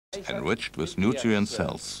enriched with nutrient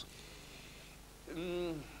cells.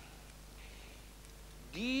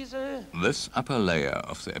 This upper layer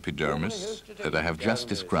of the epidermis that I have just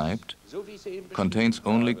described contains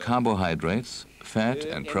only carbohydrates, fat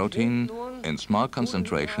and protein in small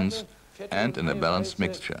concentrations and in a balanced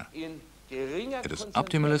mixture. It is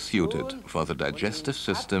optimally suited for the digestive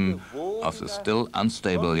system of the still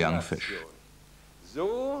unstable young fish.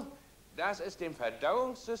 So, dass es dem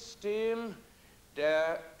Verdauungssystem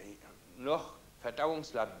der noch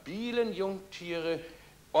verdauungslabilen Jungtiere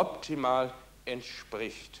optimal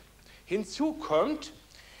entspricht. Hinzu kommt,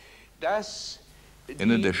 dass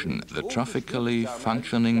in addition, the trophically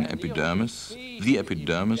functioning epidermis, the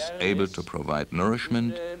epidermis able to provide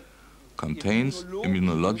nourishment, contains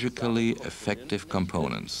immunologically effective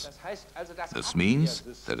components. This means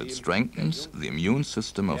that it strengthens the immune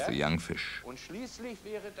system of the young fish. Und schließlich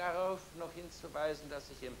wäre darauf noch hinzuweisen, dass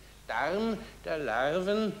sich im Darm der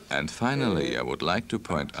Larven And finally, I would like to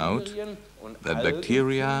point out that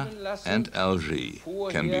bacteria and algae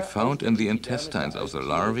can be found in the intestines of the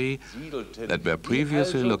larvae that were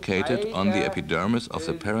previously located on the epidermis of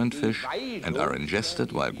the parent fish and are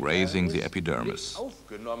ingested while grazing the epidermis.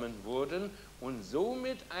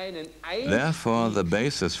 Therefore, the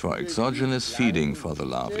basis for exogenous feeding for the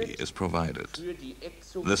larvae is provided.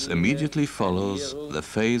 This immediately follows the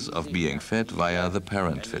phase of being fed via the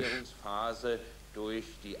parent fish.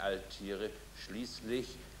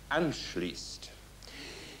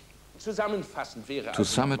 To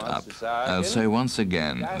sum it up, I'll say once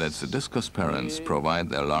again that the discus parents provide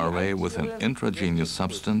their larvae with an intragenous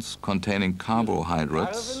substance containing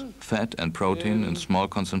carbohydrates, fat and protein in small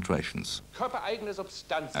concentrations.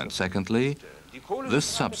 And secondly, this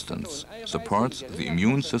substance supports the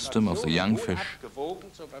immune system of the young fish.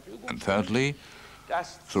 And thirdly,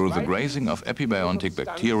 through the grazing of epibiontic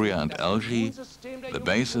bacteria and algae, the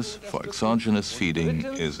basis for exogenous feeding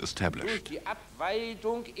is established. Die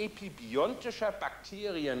Abweidung epibiontischer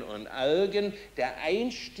Bakterien und Algen der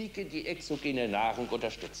Einstieg in die exogene Nahrung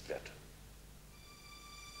unterstützt wird.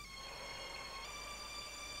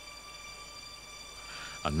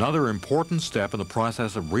 Another important step in the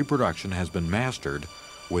process of reproduction has been mastered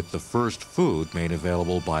with the first food made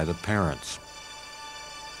available by the parents.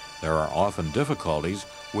 There are often difficulties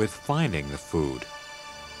with finding the food.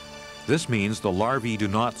 This means the larvae do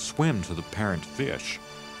not swim to the parent fish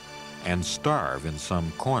and starve in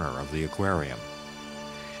some corner of the aquarium.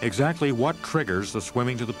 Exactly what triggers the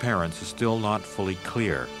swimming to the parents is still not fully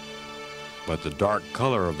clear, but the dark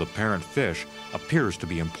color of the parent fish appears to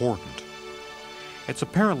be important. It's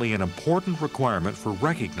apparently an important requirement for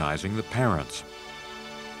recognizing the parents.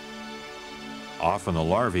 Often the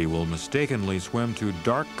larvae will mistakenly swim to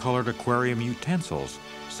dark-colored aquarium utensils,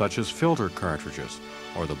 such as filter cartridges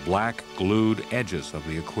or the black glued edges of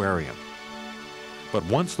the aquarium. But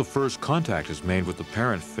once the first contact is made with the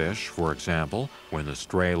parent fish, for example, when the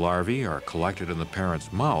stray larvae are collected in the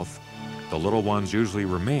parent's mouth, the little ones usually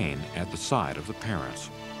remain at the side of the parents.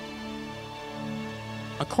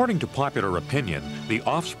 According to popular opinion, the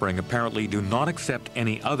offspring apparently do not accept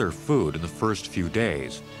any other food in the first few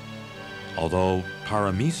days, although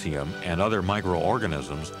paramecium and other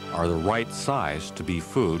microorganisms are the right size to be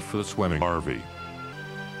food for the swimming larvae.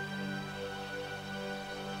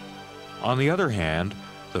 On the other hand,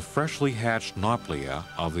 the freshly hatched nauplia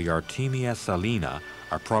of the Artemia salina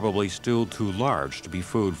are probably still too large to be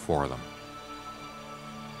food for them.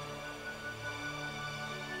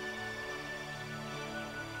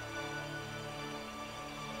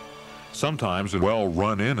 Sometimes in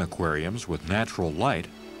well-run-in aquariums with natural light,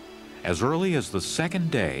 as early as the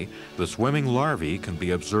second day, the swimming larvae can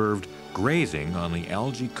be observed grazing on the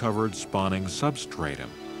algae-covered spawning substratum.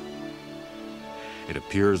 It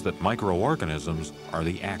appears that microorganisms are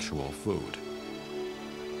the actual food.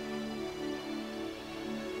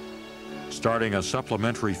 Starting a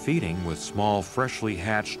supplementary feeding with small freshly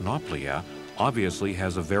hatched nauplia obviously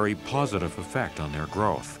has a very positive effect on their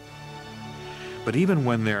growth. But even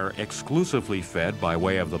when they're exclusively fed by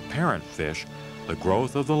way of the parent fish, the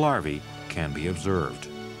growth of the larvae can be observed.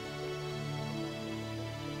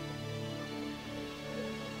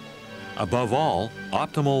 Above all,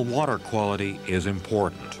 optimal water quality is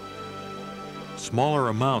important. Smaller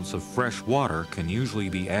amounts of fresh water can usually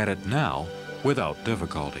be added now without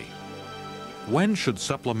difficulty. When should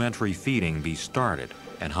supplementary feeding be started,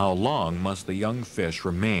 and how long must the young fish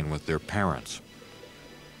remain with their parents?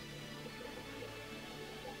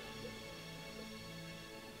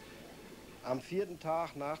 On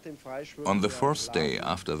the fourth day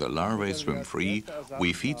after the larvae swim free,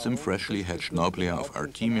 we feed them freshly hatched Noblia of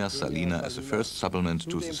Artemia salina as a first supplement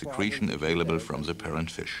to the secretion available from the parent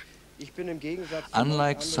fish.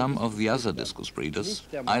 Unlike some of the other discus breeders,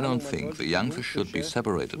 I don't think the young fish should be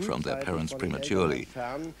separated from their parents prematurely,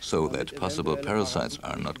 so that possible parasites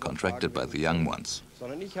are not contracted by the young ones.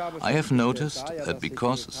 I have noticed that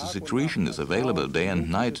because the secretion is available day and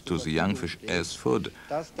night to the young fish as food,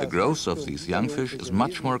 the growth of these young fish is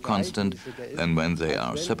much more constant than when they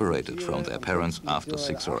are separated from their parents after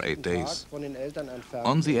 6 or 8 days.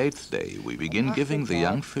 On the 8th day, we begin giving the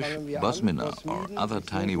young fish bosmina or other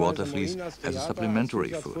tiny water fleas as a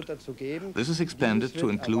supplementary food. This is expanded to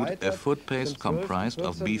include a food paste comprised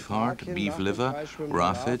of beef heart, beef liver,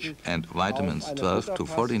 roughage, and vitamins 12 to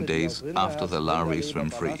 14 days after the larvae swim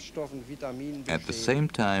free. At the same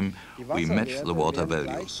time, we match the water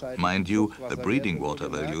values, mind you, the breeding water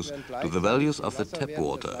values, to the values of the tap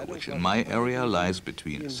water, which in my area lies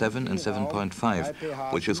between 7 and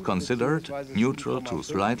 7.5, which is considered neutral to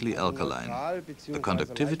slightly alkaline. The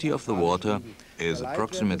conductivity of the water is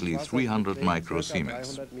approximately 300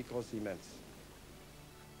 microsiemens.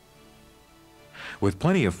 With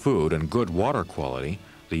plenty of food and good water quality,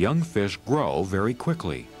 the young fish grow very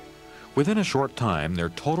quickly. Within a short time, their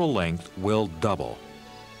total length will double.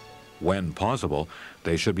 When possible,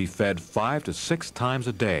 they should be fed 5 to 6 times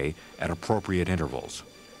a day at appropriate intervals.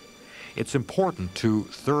 It's important to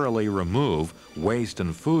thoroughly remove waste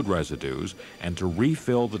and food residues and to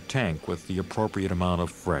refill the tank with the appropriate amount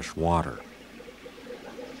of fresh water.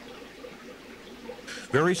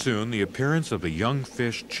 Very soon, the appearance of the young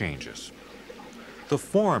fish changes. The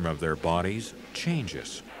form of their bodies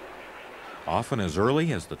changes. Often as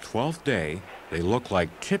early as the 12th day, they look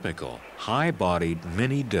like typical high-bodied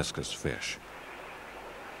mini discus fish.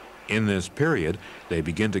 In this period, they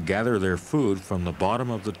begin to gather their food from the bottom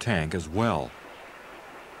of the tank as well.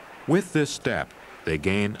 With this step, they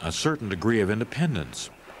gain a certain degree of independence.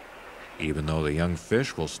 Even though the young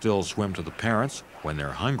fish will still swim to the parents when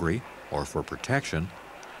they're hungry or for protection,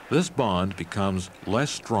 this bond becomes less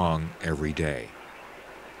strong every day.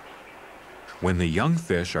 When the young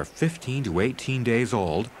fish are 15 to 18 days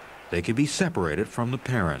old, they can be separated from the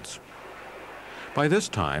parents. By this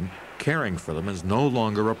time, caring for them is no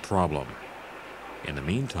longer a problem. In the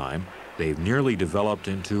meantime, they've nearly developed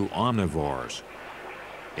into omnivores.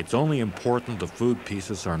 It's only important the food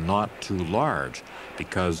pieces are not too large,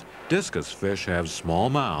 because discus fish have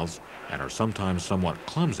small mouths and are sometimes somewhat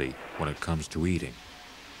clumsy when it comes to eating.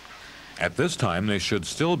 At this time, they should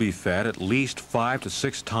still be fed at least 5 to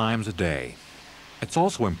 6 times a day. It's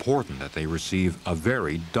also important that they receive a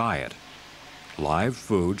varied diet. Live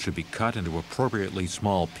food should be cut into appropriately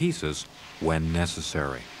small pieces when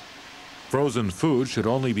necessary. Frozen food should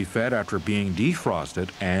only be fed after being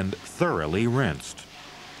defrosted and thoroughly rinsed.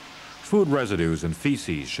 Food residues and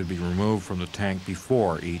feces should be removed from the tank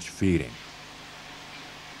before each feeding.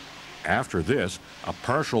 After this, a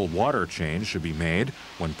partial water change should be made,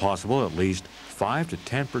 when possible at least 5 to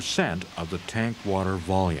 10% of the tank water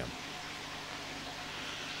volume.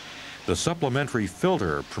 The supplementary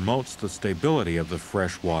filter promotes the stability of the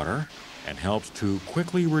fresh water and helps to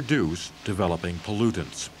quickly reduce developing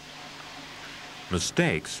pollutants.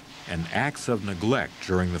 Mistakes and acts of neglect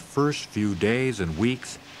during the first few days and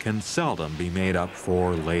weeks can seldom be made up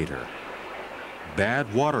for later.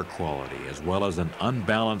 Bad water quality, as well as an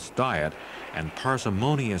unbalanced diet and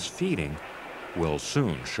parsimonious feeding, will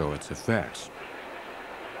soon show its effects.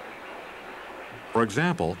 For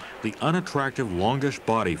example, the unattractive longish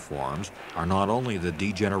body forms are not only the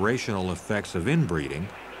degenerational effects of inbreeding,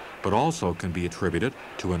 but also can be attributed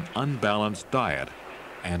to an unbalanced diet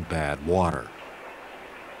and bad water.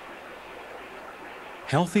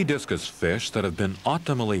 Healthy discus fish that have been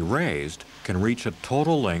optimally raised can reach a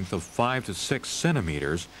total length of 5 to 6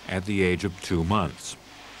 centimeters at the age of 2 months.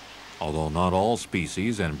 Although not all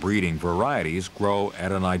species and breeding varieties grow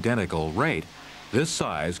at an identical rate, this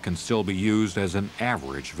size can still be used as an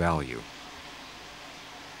average value.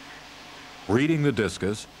 Breeding the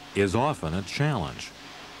discus is often a challenge.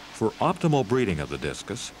 For optimal breeding of the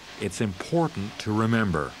discus, it's important to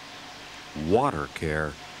remember water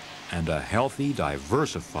care and a healthy,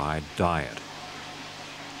 diversified diet.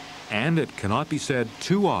 And it cannot be said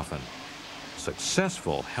too often,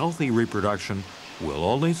 successful, healthy reproduction will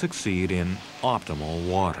only succeed in optimal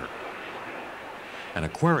water. An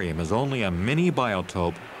aquarium is only a mini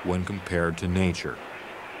biotope when compared to nature.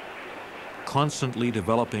 Constantly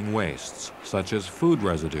developing wastes, such as food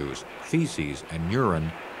residues, feces, and urine,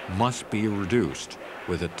 must be reduced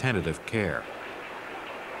with attentive care.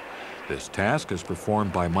 This task is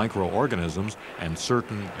performed by microorganisms and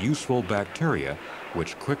certain useful bacteria,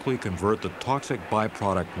 which quickly convert the toxic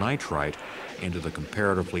byproduct nitrite into the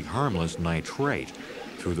comparatively harmless nitrate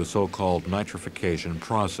through the so-called nitrification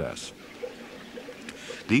process.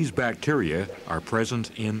 These bacteria are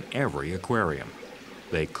present in every aquarium.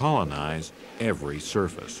 They colonize every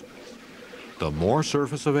surface. The more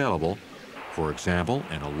surface available, for example,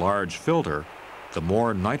 in a large filter, the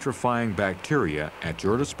more nitrifying bacteria at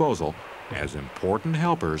your disposal as important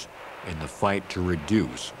helpers in the fight to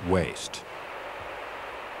reduce waste.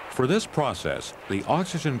 For this process, the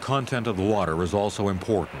oxygen content of the water is also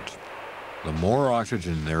important. The more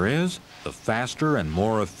oxygen there is, the faster and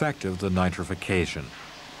more effective the nitrification.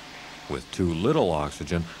 With too little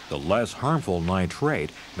oxygen, the less harmful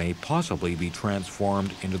nitrate may possibly be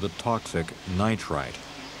transformed into the toxic nitrite.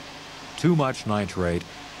 Too much nitrate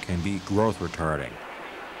can be growth retarding.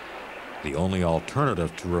 The only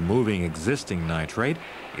alternative to removing existing nitrate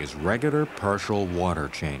is regular partial water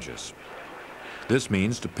changes. This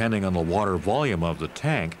means, depending on the water volume of the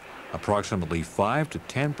tank, approximately 5 to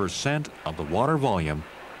 10% of the water volume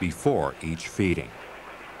before each feeding.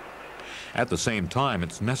 At the same time,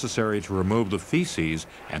 it's necessary to remove the feces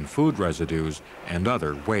and food residues and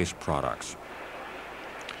other waste products.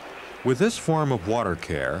 With this form of water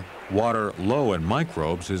care, water low in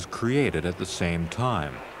microbes is created at the same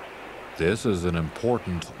time. This is an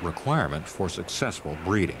important requirement for successful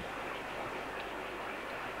breeding.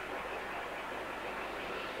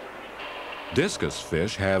 Discus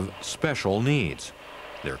fish have special needs.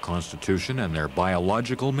 Their constitution and their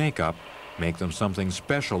biological makeup make them something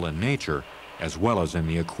special in nature as well as in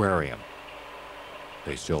the aquarium.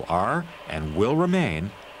 They still are and will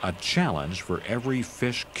remain a challenge for every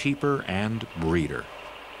fish keeper and breeder.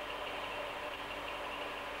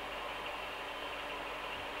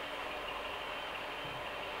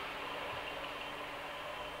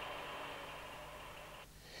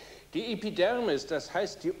 Die Epidermis, das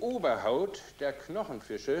heißt die Oberhaut der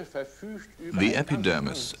Knochenfische, verfügt über The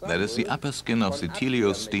epidermis, that is the upper skin of the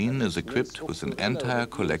teleostene, is equipped with an entire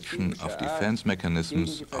collection of defense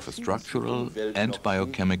mechanisms of a structural and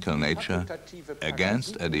biochemical nature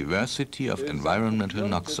against a diversity of environmental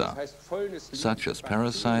noxa, such as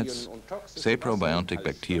parasites, saprobiotic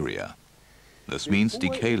bacteria. This means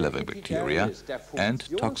decay-level bacteria and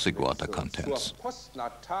toxic water contents.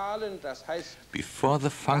 Before the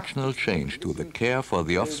functional change to the care for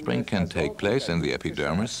the offspring can take place in the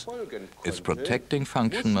epidermis, its protecting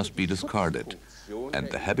function must be discarded, and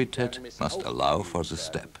the habitat must allow for the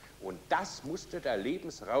step.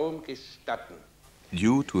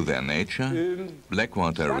 Due to their nature,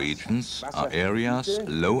 blackwater regions are areas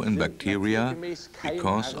low in bacteria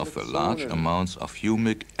because of the large amounts of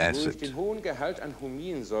humic acid.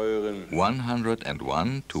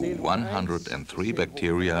 101 to 103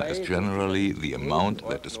 bacteria is generally the amount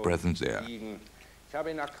that is present there.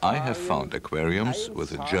 I have found aquariums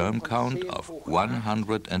with a germ count of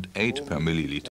 108 per milliliter.